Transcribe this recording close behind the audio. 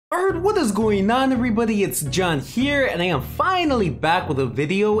Alright, what is going on everybody? It's John here and I am finally back with a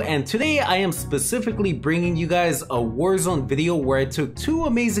video, and today I am specifically bringing you guys a Warzone video where I took 2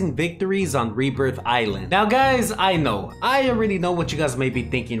 amazing victories on Rebirth Island. Now guys, I already know what you guys may be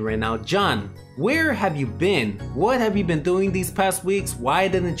thinking right now. John, where have you been? What have you been doing these past weeks? Why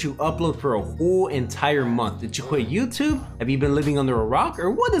didn't you upload for a whole entire month? Did you quit YouTube? Have you been living under a rock,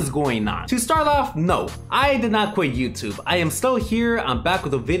 or what is going on? To start off, no, I did not quit YouTube. I am still here, I'm back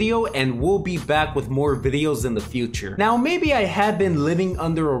with a video, and we'll be back with more videos in the future. Now, maybe I have been living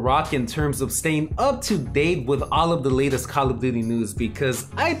under a rock in terms of staying up to date with all of the latest Call of Duty news, because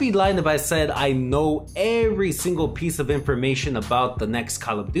I'd be lying if I said I know every single piece of information about the next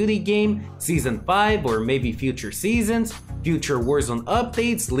Call of Duty game, Season 5, or maybe future seasons, future Warzone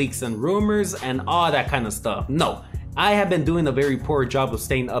updates, leaks and rumors, and all that kind of stuff. No. I have been doing a very poor job of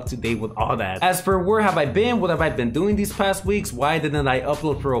staying up to date with all that. As for where have I been, what have I been doing these past weeks, why didn't I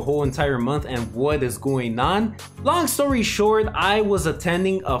upload for a whole entire month, and what is going on? Long story short, I was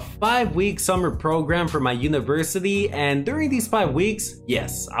attending a 5-week summer program for my university, and during these 5 weeks,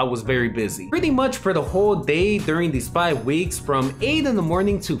 yes, I was very busy. Pretty much for the whole day during these 5 weeks, from 8 in the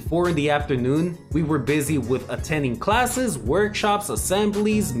morning to 4 in the afternoon, we were busy with attending classes, workshops,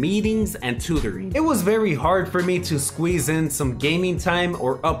 assemblies, meetings, and tutoring. It was very hard for me to squeeze in some gaming time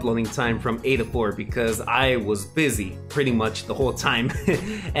or uploading time from 8 to 4 because I was busy pretty much the whole time.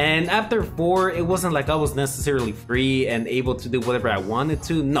 And after 4, it wasn't like I was necessarily free and able to do whatever I wanted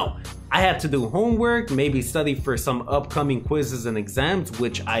to. No, I had to do homework, maybe study for some upcoming quizzes and exams,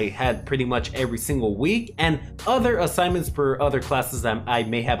 which I had pretty much every single week, and other assignments for other classes that I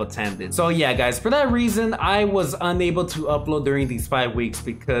may have attended. So yeah guys, for that reason, I was unable to upload during these 5 weeks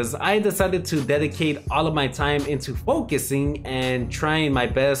because I decided to dedicate all of my time into focusing and trying my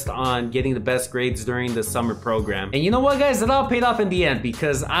best on getting the best grades during the summer program. And you know what guys, it all paid off in the end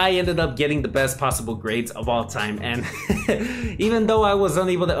because I ended up getting the best possible grades of all time. And even though I was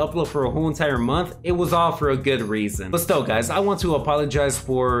unable to upload for a whole entire month, it was all for a good reason. But still guys, I want to apologize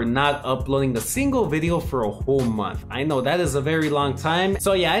for not uploading a single video for a whole month. I know that is a very long time.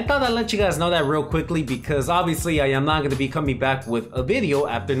 So yeah, I thought I'd let you guys know that real quickly because obviously I am not going to be coming back with a video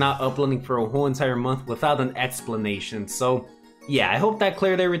after not uploading for a whole entire month without an explanation. So yeah, I hope that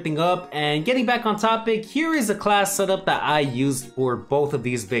cleared everything up. And getting back on topic, here is a class setup that I used for both of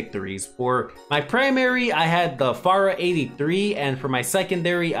these victories. For my primary, I had the Farah 83, and for my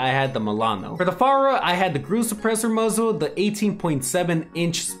secondary, I had the Milano. For the Farah, I had the Groove Suppressor muzzle, the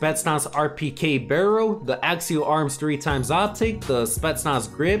 18.7-inch Spetsnaz RPK barrel, the Axial Arms 3x optic, the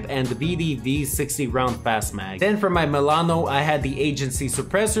Spetsnaz grip, and the VDV 60-round fast mag. Then for my Milano, I had the Agency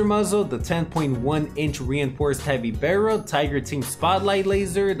Suppressor muzzle, the 10.1-inch reinforced heavy barrel, Tiger Team Spotlight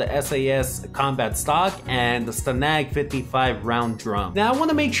laser, the SAS combat stock, and the Stanag 55 round drum. Now I want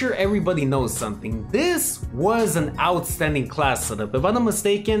to make sure everybody knows something. This was an outstanding class setup. If I'm not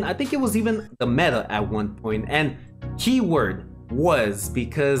mistaken, I think it was even the meta at one point, and keyword was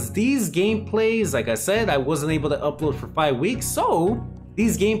because these gameplays, like I said, I wasn't able to upload for 5 weeks, so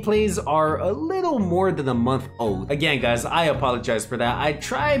these gameplays are a little more than a month old. Again guys, I apologize for that. I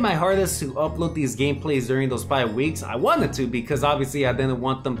tried my hardest to upload these gameplays during those 5 weeks. I wanted to because obviously I didn't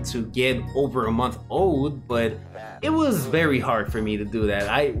want them to get over a month old, but it was very hard for me to do that.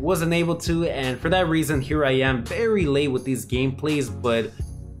 I wasn't able to, and for that reason here I am very late with these gameplays, but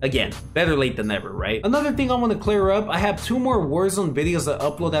again, better late than never, right? Another thing I want to clear up, I have 2 more Warzone videos to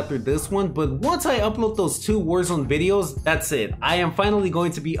upload after this one, but once I upload those 2 Warzone videos, that's it. I am finally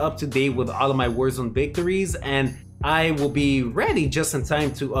going to be up to date with all of my Warzone victories, and I will be ready just in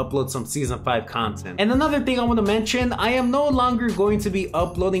time to upload some Season 5 content. And another thing I want to mention, I am no longer going to be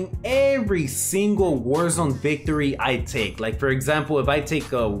uploading every single Warzone victory I take. Like for example, if I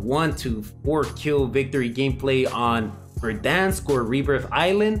take a 1 to 4 kill victory gameplay on Verdansk or Rebirth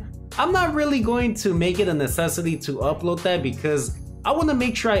Island, I'm not really going to make it a necessity to upload that because I want to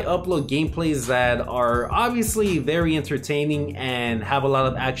make sure I upload gameplays that are obviously very entertaining and have a lot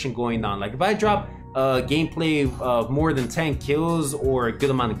of action going on. Like if I drop a gameplay of more than 10 kills or a good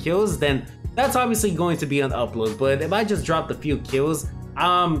amount of kills, then that's obviously going to be an upload. But if I just dropped a few kills,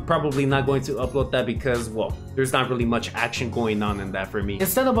 I'm probably not going to upload that because, well, there's not really much action going on in that for me.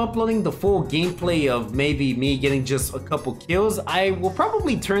 Instead of uploading the full gameplay of maybe me getting just a couple kills, I will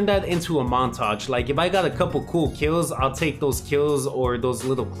probably turn that into a montage. Like if I got a couple cool kills, I'll take those kills or those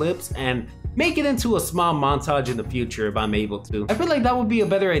little clips and make it into a small montage in the future if I'm able to. I feel like that would be a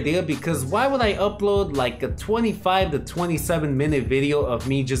better idea because why would I upload like a 25 to 27 minute video of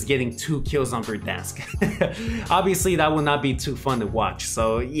me just getting 2 kills on Verdansk? Obviously that would not be too fun to watch.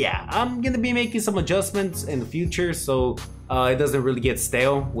 So yeah, I'm gonna be making some adjustments in the future, so It doesn't really get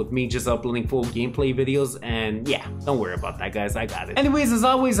stale with me just uploading full gameplay videos, and yeah, don't worry about that, guys, I got it. Anyways, as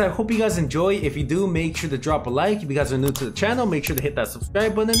always, I hope you guys enjoy. If you do, make sure to drop a like. If you guys are new to the channel, make sure to hit that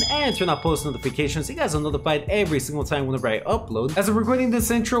subscribe button and turn on post notifications so you guys are notified every single time whenever I upload. As I'm recording this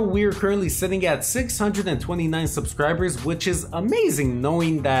intro, we are currently sitting at 629 subscribers, which is amazing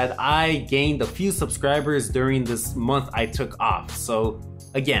knowing that I gained a few subscribers during this month I took off. So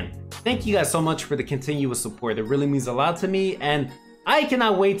again, thank you guys so much for the continuous support. It really means a lot to me, and I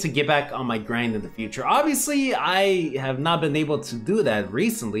cannot wait to get back on my grind in the future. Obviously, I have not been able to do that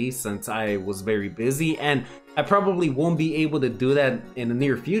recently since I was very busy, and I probably won't be able to do that in the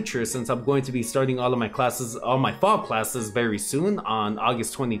near future since I'm going to be starting all of my classes, all my fall classes very soon on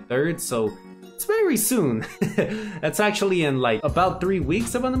August 23rd, so it's very soon. That's actually in like about 3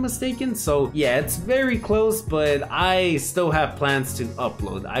 weeks if I'm not mistaken. So yeah, it's very close, but I still have plans to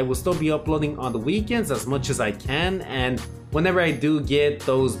upload. I will still be uploading on the weekends as much as I can, and whenever I do get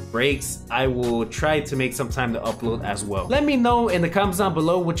those breaks, I will try to make some time to upload as well. Let me know in the comments down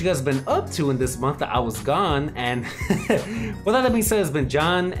below what you guys have been up to in this month that I was gone. And with that being said, it's been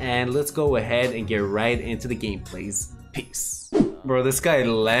John, and let's go ahead and get right into the gameplays. Peace. Bro, this guy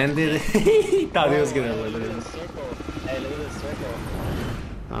landed. He thought he was gonna land it. Hey, look at this circle.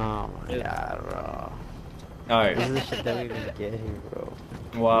 Oh my god, bro. Alright. This is the shit that we even get here, bro.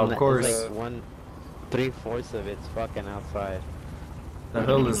 Wow, of course. It's like 3/4 of it's fucking outside. The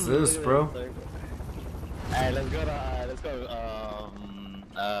hell is this, bro? Hey, let's go to,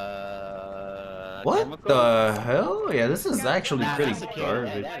 What chemical? the hell? Yeah, this is actually Nah, pretty that's okay.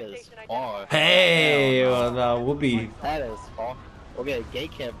 garbage. That is far. Hey, well, no, we'll be. That is far. We'll get a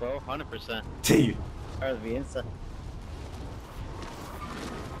gate camp, bro. 100%. Dude. Or be inside.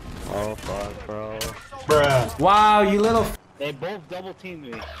 Oh fuck, bro. Bruh. Wow, you little. They both double teamed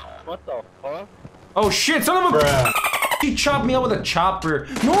me. What the fuck? Oh shit, son of a. Bruh. He chopped me out with a chopper.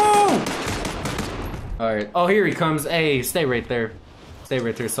 No! Alright. Oh, here he comes. Hey, stay right there. Stay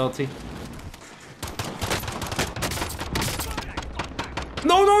right there, Salty.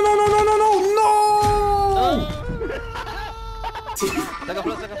 No, no, no, no, no, no, no, no!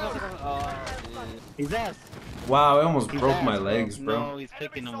 He's ass. Wow, I almost He's broke ass, my legs, bro. No, he's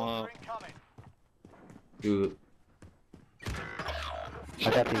picking him up. Dude. I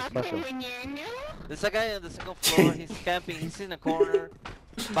got these special. There's a guy on the second floor, he's camping, he's in a corner.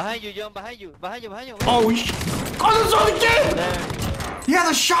 Behind you, John, behind you, behind you, behind you. Oh, oh, that's all again! There. He had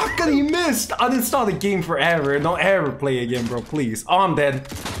a shotgun, he missed! Uninstall the game forever. Don't ever play again, bro, please. Oh, I'm dead.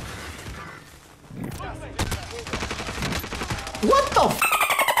 What the f?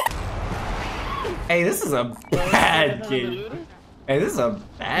 Hey, this is a bad game. Hey, this is a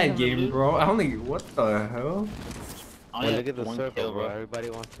bad game, bro. I don't think. What the hell? Hey, look at the circle, bro. Everybody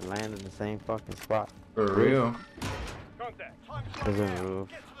wants to land in the same fucking spot. For real? There's a roof.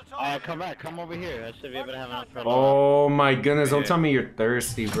 Alright, come back. Come over here. I should be able to have enough for a Oh my goodness, don't tell me you're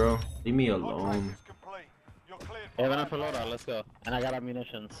thirsty, bro. Leave me alone. I have enough for loadout. Let's go. And I got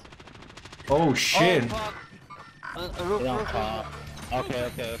ammunitions. Oh shit. Oh, fuck. Roof, They roof, don't roof, pop.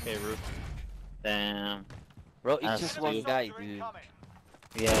 roof. Okay, roof. Damn. Bro, it's That's just one stupid. guy, dude.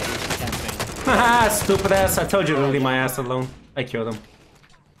 Yeah, he's camping. Haha, stupid ass. I told you to leave my ass alone. I killed him.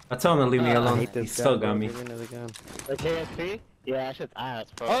 I told him to leave me I alone. hate He this still gun, got bro. me. Give me another gun. The KSP? Yeah, that shit's ass,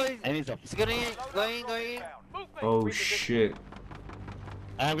 bro. Oh, and he's a. he's going in, going in. Oh shit.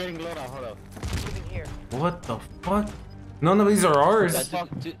 I'm getting loadout. Hold up. What the fuck? None of these are ours.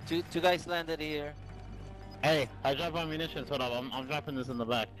 Two guys landed here. Hey, I dropped my munitions. Hold up. I'm dropping this in the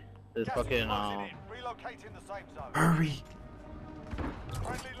back. This fucking Hurry.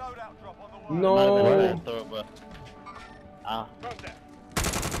 Might No. have been a throw, but.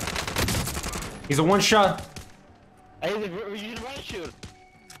 He's a one shot. Hey, you can right shoot.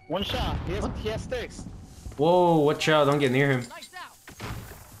 One shot. He has sticks. Whoa, watch out. Don't get near him.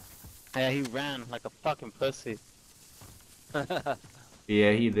 Yeah, he ran like a fucking pussy.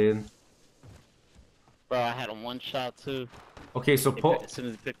 Yeah, he did. Bro, I had him one shot too. Okay, so As soon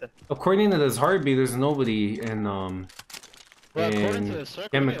as he picked up. according to this heartbeat, there's nobody in Well, according to in the circle,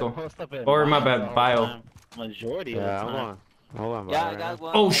 chemical. we post up in Or my miles bad, all the bio. time. Majority of Yeah, the hold time. on. Hold on, bro. Yeah, I got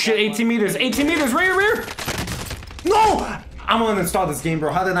one. Oh I shit, got 18 one. meters, 18 meters, right here! No! I'm gonna uninstall this game,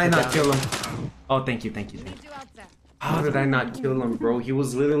 bro. How did I not kill him? Oh, thank you, thank you, thank you. How did I not kill him, bro? He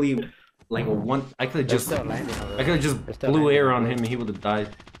was literally like a one. I could have They're just, still landing over I there. could have just They're still blew landing air on on blue. him and he would have died.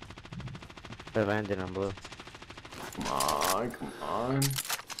 They're landing on blue. Come on, come on.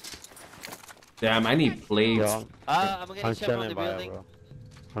 Damn, I need blades. Yo, I'm getting I'm shot from chilling the by it, building. bro.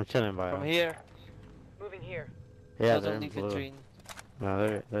 I'm chilling by From it. here. Moving here. Yeah, Shots they're on in blue. infantry. No,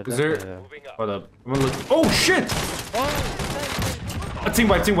 they're Is there? definitely there. Hold up. I'm gonna look. Oh shit! Oh! A team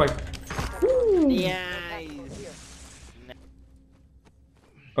wipe, team wipe. Nice.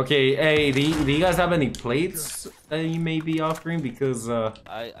 Okay, hey, do you guys have any plates that you may be offering? Because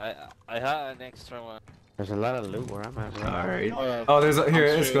I had an extra one. There's a lot of loot where I'm at, bro. alright. Oh, there's a,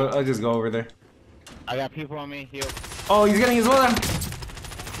 here, let's go. I'll just go over there. I got people on me. Heal. Oh, he's getting his one.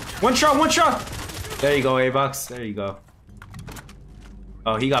 One shot, one shot. There you go, A-Box. There you go.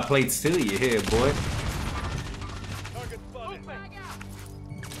 Oh, he got plates too. You hit, boy.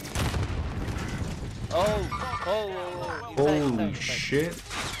 Oh shit.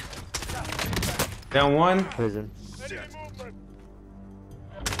 Down one. Prison.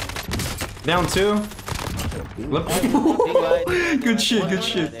 Down two. Look. Good shit, good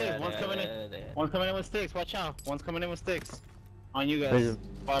shit. One's coming in with sticks. Watch out. One's coming in with sticks. On you guys. Prison.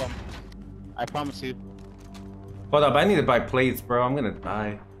 Bottom. I promise you. Hold up, I need to buy plates, bro. I'm gonna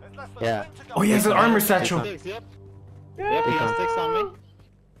die. Yeah. Oh, he has an armor satchel. Sticks, yep. Yep, he has sticks on me.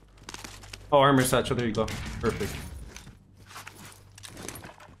 Oh, armor satchel. There you go. Perfect.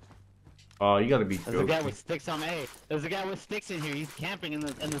 Oh, you gotta be There's a joking. guy with sticks on me. Hey, there's a guy with sticks in here. He's camping in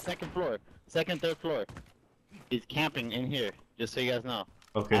the second floor. Second, third floor. He's camping in here. Just so you guys know.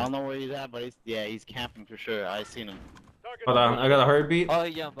 Okay. I don't know where he's at, but he's camping for sure. I seen him. Hold on, I got a heartbeat. Oh,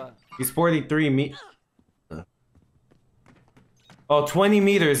 yeah, but He's 43 Oh, 20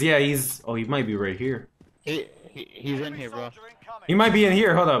 meters. Yeah, he's. Oh, he might be right here. He's in here, bro. He might be in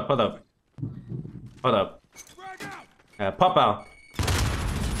here. Hold up, hold up. Hold up. Pop out.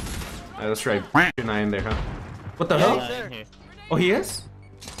 That's right. You're not in there, huh? What the hell? Yeah, in here. Oh, he is?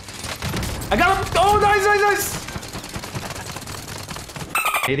 I got him! Oh, nice, nice, nice!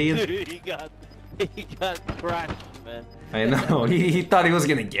 Idiot. dude, he got crashed, man. I know. He thought he was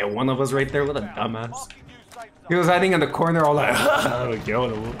gonna get one of us right there. What a dumbass. He was hiding in the corner all like,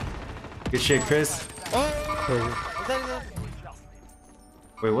 good shit, Chris. Oh!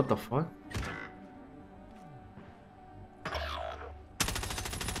 Wait, what the fuck?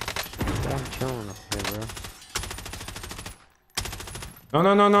 I'm chilling up here, bro.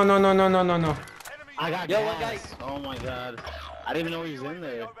 No. I got Yo, gas. one guy. Oh my god. I didn't even know he was in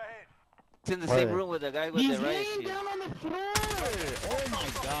there. It's in the Where? same room with the guy with He's the right laying shield. down on the floor. Oh my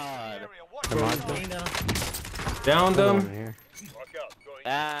god. Come Bro, on, he's laying down. Downed Come on him. here.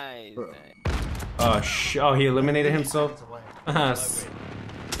 Nice. Oh, oh, he eliminated himself. Haha.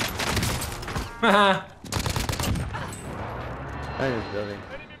 Haha. Right in this building.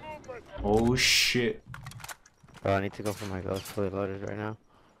 Oh shit. Bro, I need to go for my ghost fully loaded right now.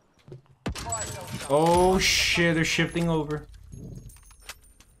 Oh shit, they're shifting over.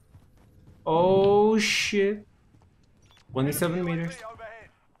 Oh shit. 27 meters.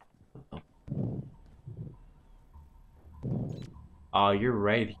 Oh, you're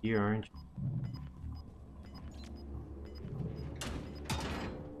right here, aren't you?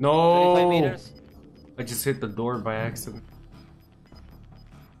 25 No! meters. I just hit the door by accident.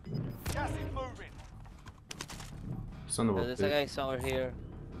 Son of a There's a bitch. guy somewhere here.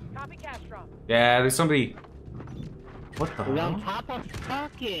 Yeah, there's somebody. What the We're on hell? top of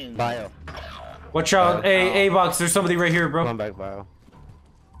fucking. Bio. Watch out, hey, A-Box, there's somebody right here, bro. Come back, bio.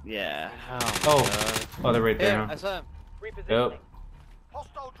 Yeah. Oh, they're right there, Here, huh? I saw him. Yep.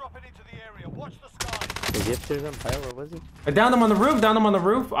 Hostile dropping into the area. Watch the sky. Is he upstairs on bio? Where was he? I downed him on the roof, downed him on the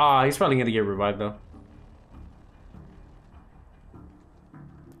roof. Ah, he's probably gonna get revived, though.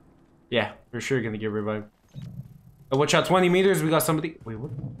 Yeah, for sure gonna get revived. Watch out, 20 meters, we got somebody. Wait,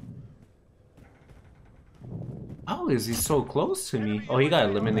 what? How is he so close to me? Oh, he got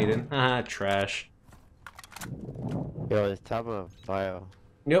eliminated. Haha, trash. Yo, it's top of bio.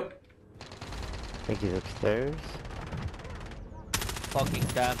 Yep. I think he's upstairs. Fucking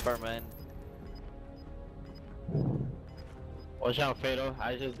camper, man. Watch out, Fatal.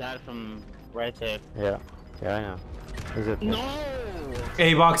 I just died from right there. Yeah. Yeah, I know. He's up there. No!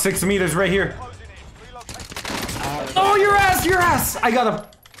 A-Box, 6 meters right here. Oh, your ass, your ass! I got him.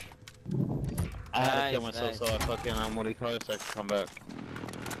 I had to kill Nice, myself, nice. so I fucking what do you call it, so I can come back.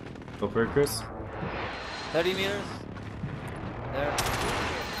 Go for it, Chris. 30 meters. There.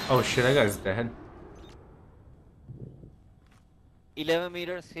 Oh shit, that guy's dead. 11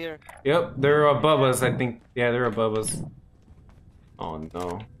 meters here. Yep, they're above us, I think. Yeah, they're above us. Oh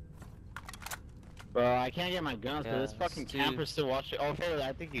no. Bro, I can't get my guns, Yeah, but this fucking dude. camper's still watching. Oh, Fatal,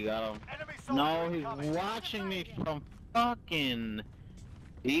 I think you got him. No, he's watching me from fucking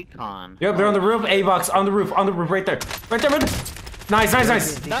Beacon. Yep, they're on the roof. A-Box, on the roof, right there. Right there, right there. Nice, nice,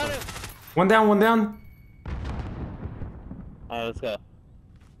 nice. Down him. One down, one down. Alright, let's go.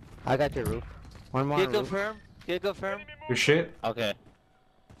 I got your roof. One more. Kill on roof. confirm. Kill confirm. Your shit. Okay.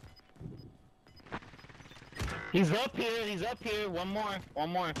 He's up here. He's up here. One more. One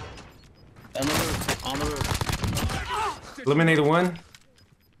more. On the roof. On the roof. Eliminated one.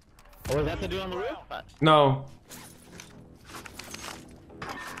 What was that to do on the roof? No.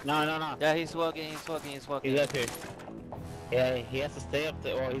 No. Yeah, he's walking, he's walking, he's walking. He's up here. Yeah, he has to stay up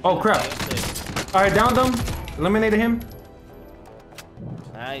there. Or he's Oh gonna crap! stay up there. All right, downed him. Eliminated him.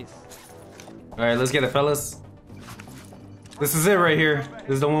 Nice. All right, let's get it, fellas. This is it right here.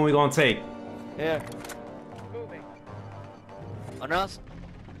 This is the one we gonna take. Here. On us.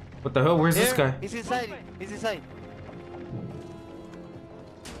 What the hell? Where's Here. this guy? He's inside. He's inside.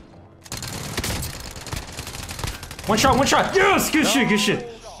 One shot, one shot. Yes, good shit, good shit.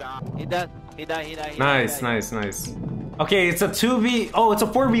 He died. He died. He died. Nice, nice, nice. Okay, it's a 2v. Oh, it's a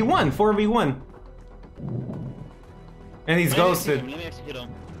 4v1. 4v1. And he's ghosted. Let me execute him.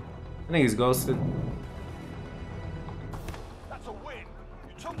 I think he's ghosted. That's a win.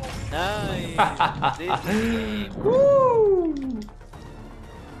 You took what we Nice. This is the game. Woo!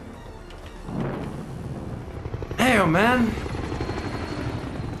 Damn, man.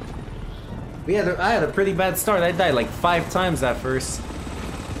 I had a pretty bad start. I died like 5 times at first.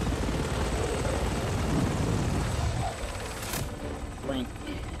 Blink.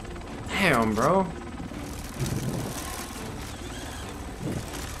 Damn, bro.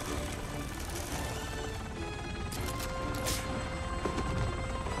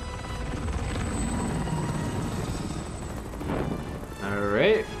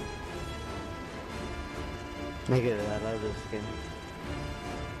 Alright. Make it. I love this skin.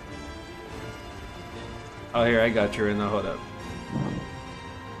 Oh, here, I got you right now. Hold up.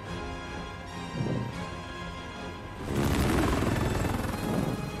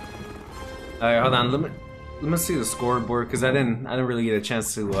 Alright, hold on. Let me see the scoreboard because I didn't really get a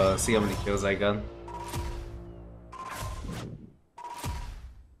chance to see how many kills I got.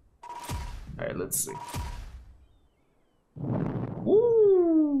 Alright, let's see.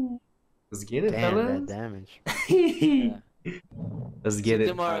 Woo! Let's get it, Damn, fellas. that damage. Yeah. Let's get See you it.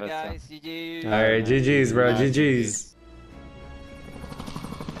 tomorrow, guys. GG. Alright, GG's, bro. GG's.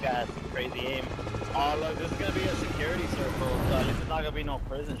 Got crazy aim. Oh look, this is gonna be a security circle, so at least it's not gonna be no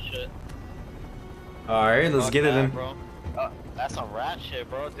prison shit. Alright, let's Fuck get it that, then. bro. That's some rat shit,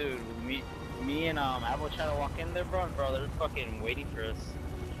 bro, dude. Me and Apple try to walk in there, bro, and bro, they're fucking waiting for us.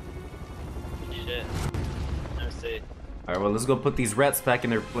 Shit. Let's see. Alright, well, let's go put these rats back in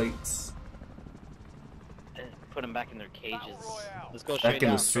their plates. And put them back in their cages. Let's go Back straight in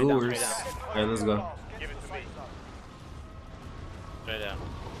down. the Straight down, sewers. straight down. Alright, let's go. give it to me. Straight down.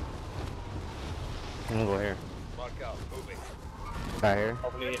 I'm gonna go here. Mark out. Moving. Right here.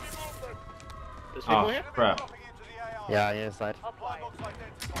 Hopefully, there's people Oh, here? crap. Dropping into the AR. Yeah, inside. Supply box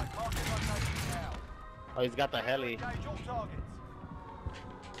identified. Marking location now. Oh, he's got the heli. Engage all targets.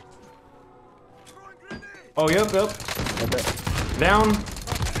 Oh, yep. Down.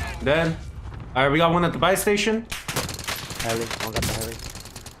 Dead. Alright, we got one at the buy station. Heli. One got the heli.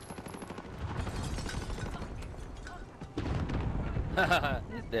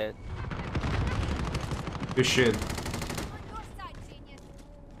 He's dead. Good shit.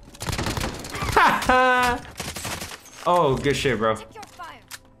 Oh, good shit, bro.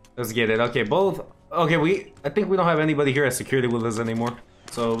 Let's get it. Okay, both. Okay, I think we don't have anybody here at security with us anymore,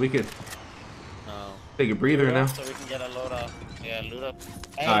 so we could Oh. take a breather now. So we can get a load up. Yeah, loot up.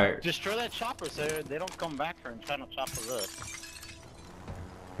 Hey, Alright. destroy that chopper so they don't come back for and try to chop us up.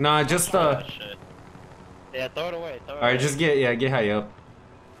 Nah, just That shit. Yeah, throw it away. Throw it Alright, away. just get high up.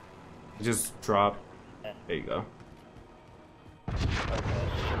 Just drop. Yeah. There you go. Okay,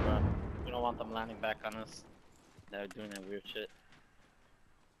 shit, bro. We don't want them landing back on us. They're doing that weird shit.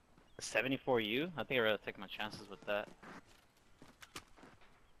 74U? I think I'd rather take my chances with that.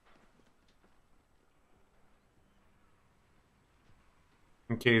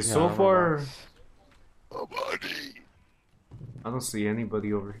 Okay, so far Oh, buddy. I don't see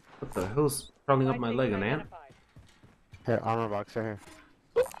anybody over here. What the hell's crawling up my leg, an ant? Here, armor box right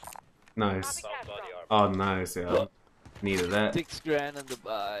here. Nice. Oh, nice, yeah. Needed that. 6 grand on the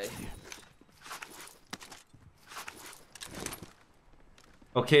buy.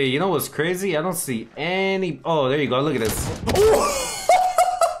 Okay, you know what's crazy? I don't see any. Oh, there you go. Look at this.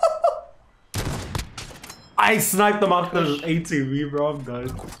 I sniped him off the ATV, bro. I'm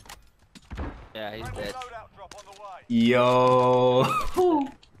done. Yeah, he's Friendly dead. loadout drop on the way. Yo.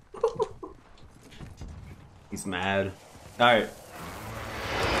 He's mad. Alright.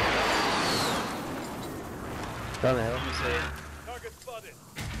 Down the hill. Let me see. Target spotted.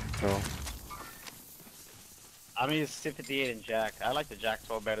 Cool. I'm gonna use C58 and Jack. I like the Jack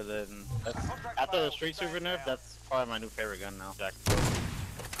 12 better than. After the Street Super nerf, that's probably my new favorite gun now. Jack 12.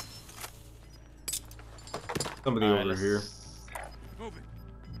 Somebody Alright, over here.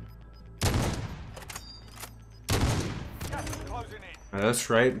 Gas is closing in. That's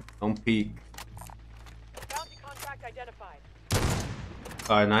right. Don't peek. Bounty contract identified.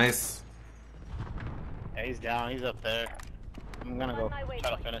 Alright, nice. Yeah, he's down. He's up there. I'm gonna go On my way, try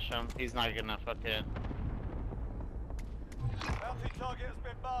to boy. finish him. He's not gonna fucking. Bounty target has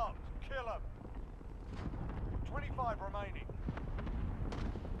been marked. Kill him. 25 remaining.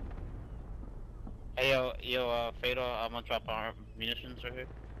 Hey yo, Fatal. I'm gonna drop our munitions right here.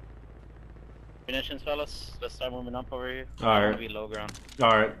 Munitions, fellas. Let's start moving up over here. I Alright. wanna be low ground.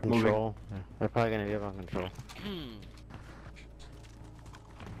 Alright, moving. Control. Yeah, they're probably gonna be up on control.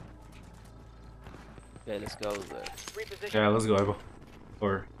 Okay, let's go there. Reposition. Yeah, let's go, Evo.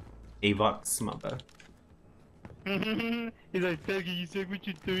 Or Avox, my bad. He's like, Peggy, you said what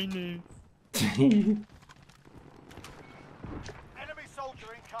you're doing Enemy soldier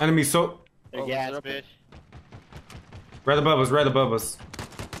incoming. Enemy so there. Oh, Gas, is there bitch. right above us, right above us.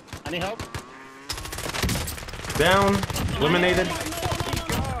 I need help. Down, eliminated.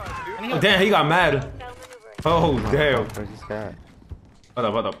 Oh, damn, he got mad. Oh damn. Where's this guy?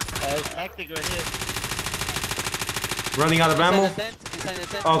 Hold up. It's hectic right here. Running out of ammo.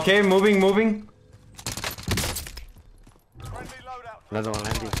 Okay, moving. Friendly loadout. Another one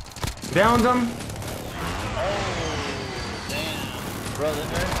landing. Downed him. Bro, the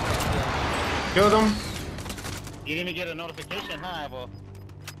earth. Killed him. You didn't even get a notification, huh, Avo?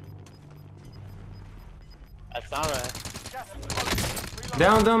 That's alright. Gas is closing in.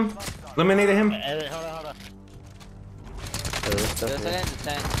 Downed him. Eliminated him. Hey, hold on. There's a guy in the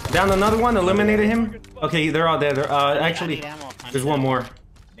tank. Downed another one. Eliminated him. Okay, they're all dead. I Actually, need ammo. there's one more.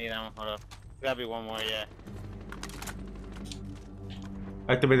 Need ammo, hold up. Gotta be one more, yeah.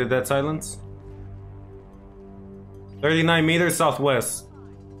 Activated that silence. 39 meters southwest.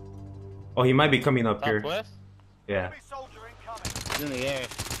 Oh, he might be coming up here. Southwest? Yeah. Enemy soldier incoming. He's in the air.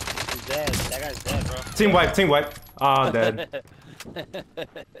 He's dead. That guy's dead, bro. Team wipe. Ah, dead.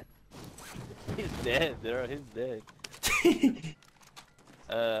 He's dead, bro. He's dead.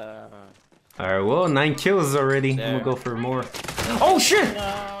 Alright, well, 9 kills already. I'm gonna go for more. Oh shit!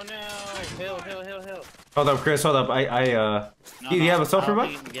 No. Hill. Hold up, Chris. Hold up. Do you have a sulfur buck?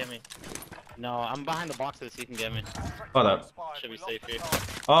 buck? You can get me. No, I'm behind the boxes. You can get me. Hold up. Should be safe here.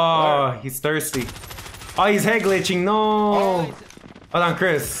 Oh, he's thirsty. Oh, he's head glitching. No. Hold on,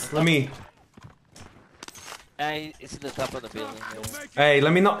 Chris. Let me. It's in the top of the building. Hey,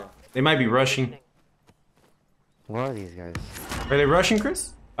 let me know. They might be rushing. Where are these guys? Are they rushing,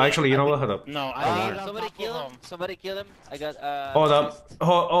 Chris? Actually, you know what? Hold up. No, I Somebody kill him. I got Hold up.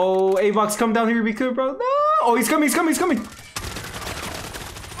 Oh, Avox, come down here. Be cool, bro. No. Oh, he's coming. Where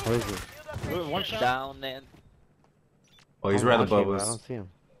is he? One shot. down and Oh, he's I'm right watching, above but I us. don't see him.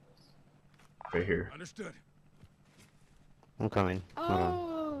 Right here. Understood. I'm coming. Hold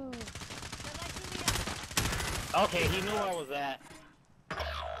on. Okay, he knew where I was at.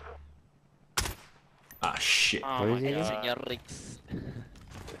 Ah, shit. Oh Where my is he? god. Señor Rix.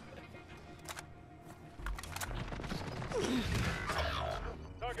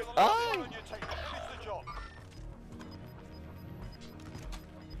 Target the last one on your team. Finish the job.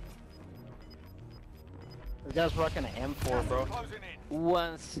 This guy's rocking an M4, bro. Closing in.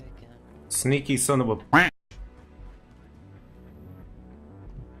 1 second. Sneaky son of a.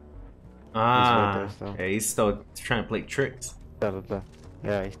 Ah, there still. yeah, he's still trying to play tricks.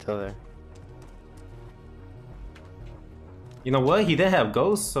 Yeah, he's still there. You know what? He did have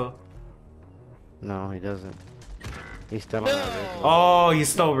ghosts, so. No, he doesn't. He's still on that ridge. Oh,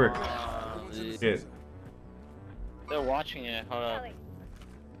 he's over. Shit. They're watching it. Hold up.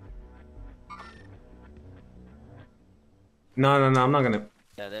 No, I'm not gonna.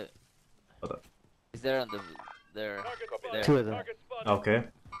 Yeah, they. Hold up. He's there on the. There. There. Two of them. Target spotted. Okay.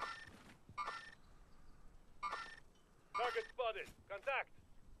 Target spotted. Contact.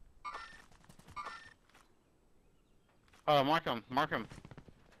 Oh, mark him.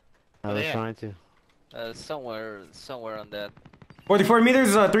 I was Yeah. trying to. Somewhere on that. 44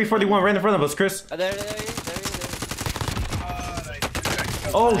 meters, 341 right in front of us, Chris. There.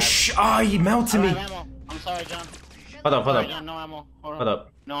 Oh, he mounted I me. don't have ammo. I'm sorry, John. Hold up. Sorry, John, no ammo. Hold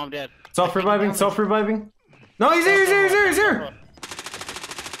up. No, I'm dead. Self-reviving. No, he's here.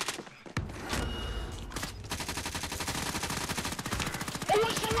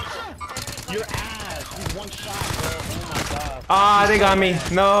 Your ass. You one shot, bro. Oh my god. Ah, they got me.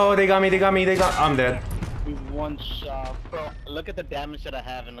 No, they got me. I'm dead. You one shot, bro. Look at the damage that I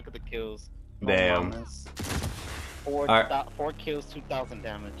have and look at the kills. Damn. Promise. Alright. 4 kills, 2,000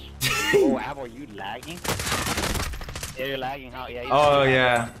 damage. Oh, Avo, you lagging? Yeah, you're lagging. How? Yeah. Oh,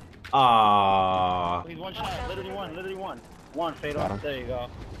 yeah. Ah. He's one shot, literally one, literally one. One, fade off. There you go.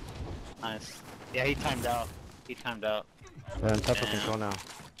 Nice. Yeah, he timed out. He timed out. They're on top of control now.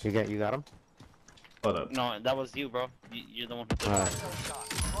 You got him? Hold up. No, that was you, bro. You're the one who did it.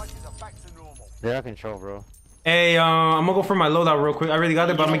 Prices are back to normal. They're on control, bro. Hey, I'm gonna go for my loadout real quick. I already got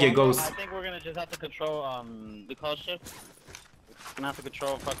it, but I'm gonna get ghost. I think we're gonna just have to control, the call shift. We're gonna have to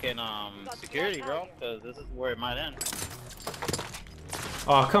control fucking, security, bro. Cause this is where it might end.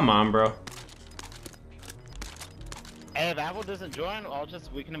 Oh, come on, bro. Hey, if Apple doesn't join,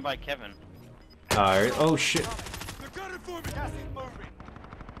 we can invite Kevin. Alright. Oh, shit. They're gunning for me. Gas is moving.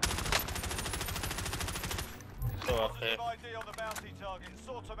 Still up there. Positive ID on the bounty target.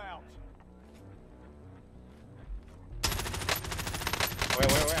 Sort them out.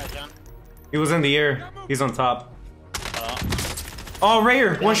 Where, John? He was in the air. He's on top. Oh, right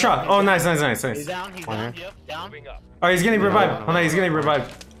here. One shot. Oh, nice. He's down, yep, down. Oh, he's getting revived. Oh, no, he's getting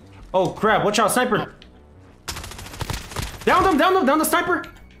revived. Oh, crap. Watch out, sniper. Down the sniper.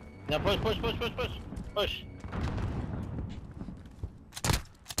 Now push.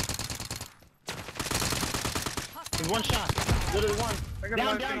 He's one shot. Literally one.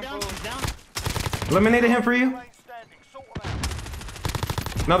 Down. He's down. Eliminated him for you. Remain standing. Sort them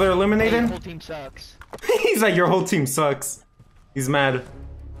out. Another Hey, eliminated. the whole team sucks. He's like, your whole team sucks. He's mad.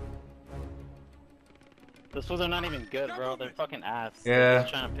 Those fools are not even good, bro. They're fucking ass. Yeah.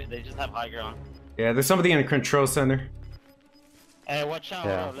 They just have high ground. Yeah, there's somebody in the control center. Hey, watch out.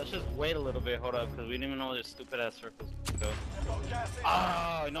 Yeah. Hold up. Let's just wait a little bit. Hold up, because we didn't even know where there's stupid ass circles go. Got gas in.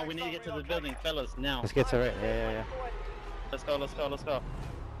 Oh, no, we need to get to the building, fellas, now. Let's get to it. Yeah. Let's go.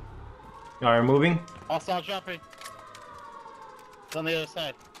 Alright, moving. Hostile dropping. It's on the other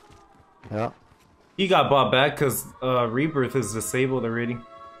side. Yeah. He got bought back because Rebirth is disabled already.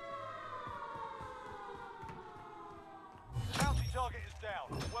 Bounty target is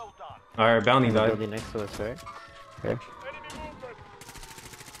down. Well done. Alright, bounty The died. building next to us, right? Okay. Enemy movement.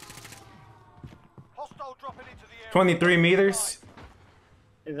 Hostile dropping into the area. 23 meters.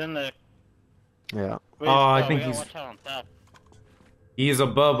 He's in there. Yeah. Wait, Oh, I we think gotta he's- watch out on top. He is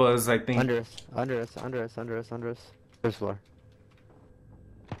above us, I think. Under us. First floor.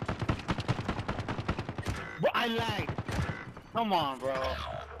 Bro, I lagged. Come on, bro.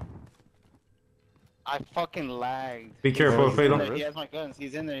 I fucking lagged. Be careful, He's Fatal. in there. He has my guns.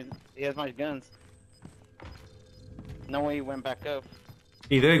 He's in there. He has my guns. No way he went back up.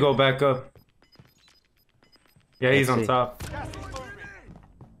 He did go back up. Yeah, he's Let's on see. top. Gas is moving.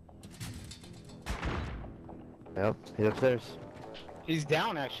 Yep. He's upstairs. He's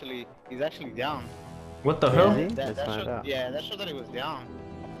down, actually. He's actually down. What the Is hell? he? That Let's find showed, out. yeah, that showed that he was down.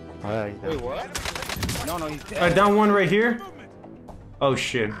 Oh yeah, he's down. Wait, what? No, he's dead. Alright, down one right here. Oh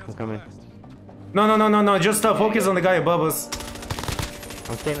shit. I'm coming. No. Just focus on the guy above us.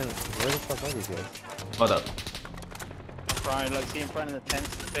 I'm standing. Where the fuck are these guys? Hold up. Brian, look, see in front of the tents,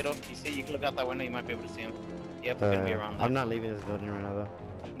 the fiddle. You see, you can look out that window, you might be able to see him. Yep, he's gonna be around there. I'm not leaving this building right now though.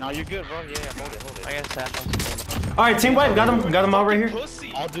 No, you're good, bro. Yeah, hold it. I got satchel. Alright, team wipe. Got him out right here.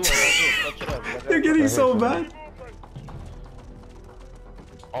 I'll do it. Touch it up. They're getting so bad.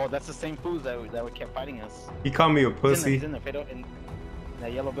 Oh, that's the same fools that kept fighting us. He called me a He's pussy. in there, fiddle, in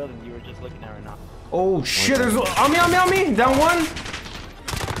that yellow building you were just looking at right now. Oh shit, there's on me. Down one.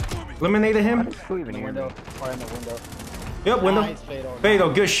 Eliminated him. Who even In the hear me? window, or in the window. Yep, window. Nice, Fatal. Fatal,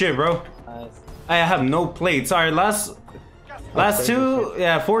 good shit, bro. Nice. I have no plates. Alright, last two,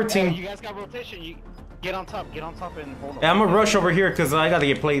 yeah, Hey, 14. you guys got rotation. You get on top and hold on. Yeah, I'm gonna rush over here because I gotta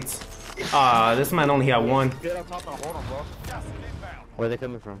get plates. Ah, this man only had one. Get on top and hold on, bro. Gas is inbound. Where are they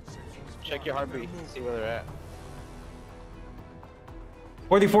coming from? Check your heartbeat. See where they're at.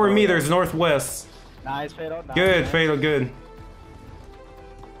 44 meters northwest. Nice, Fatal. Nice, Good, man. Fatal, good.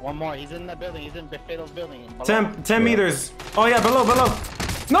 One more. He's in that building. He's in Fatal's building. Below. 10 meters. Oh yeah, below.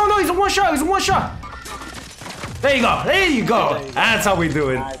 No, he's in one shot. There you go. That's how we do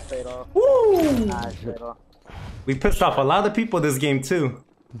it. Nice, Fatal. Woo! Nice, Fatal. We pissed off a lot of people this game too.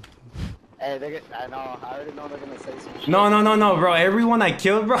 Hey, I know. I already know they're gonna say some shit. No, bro. Everyone I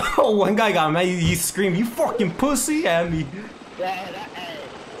killed, bro. One guy got mad. He screamed, "You fucking pussy!" at me. Yeah, hey,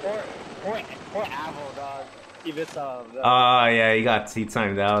 poor Avo, dog. He missed Oh yeah, he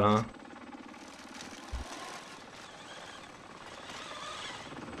timed out, huh?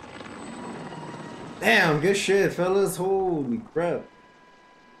 Damn, good shit, fellas. Holy crap.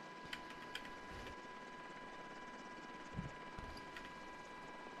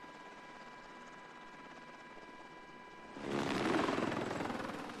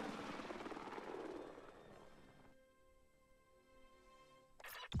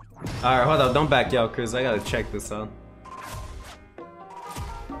 Alright, hold up. Don't back out, Chris. I gotta check this out.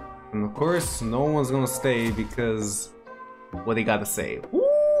 And of course, no one's gonna stay because what they gotta say. Woo!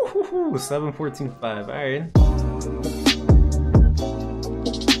 7-14-5. Alright.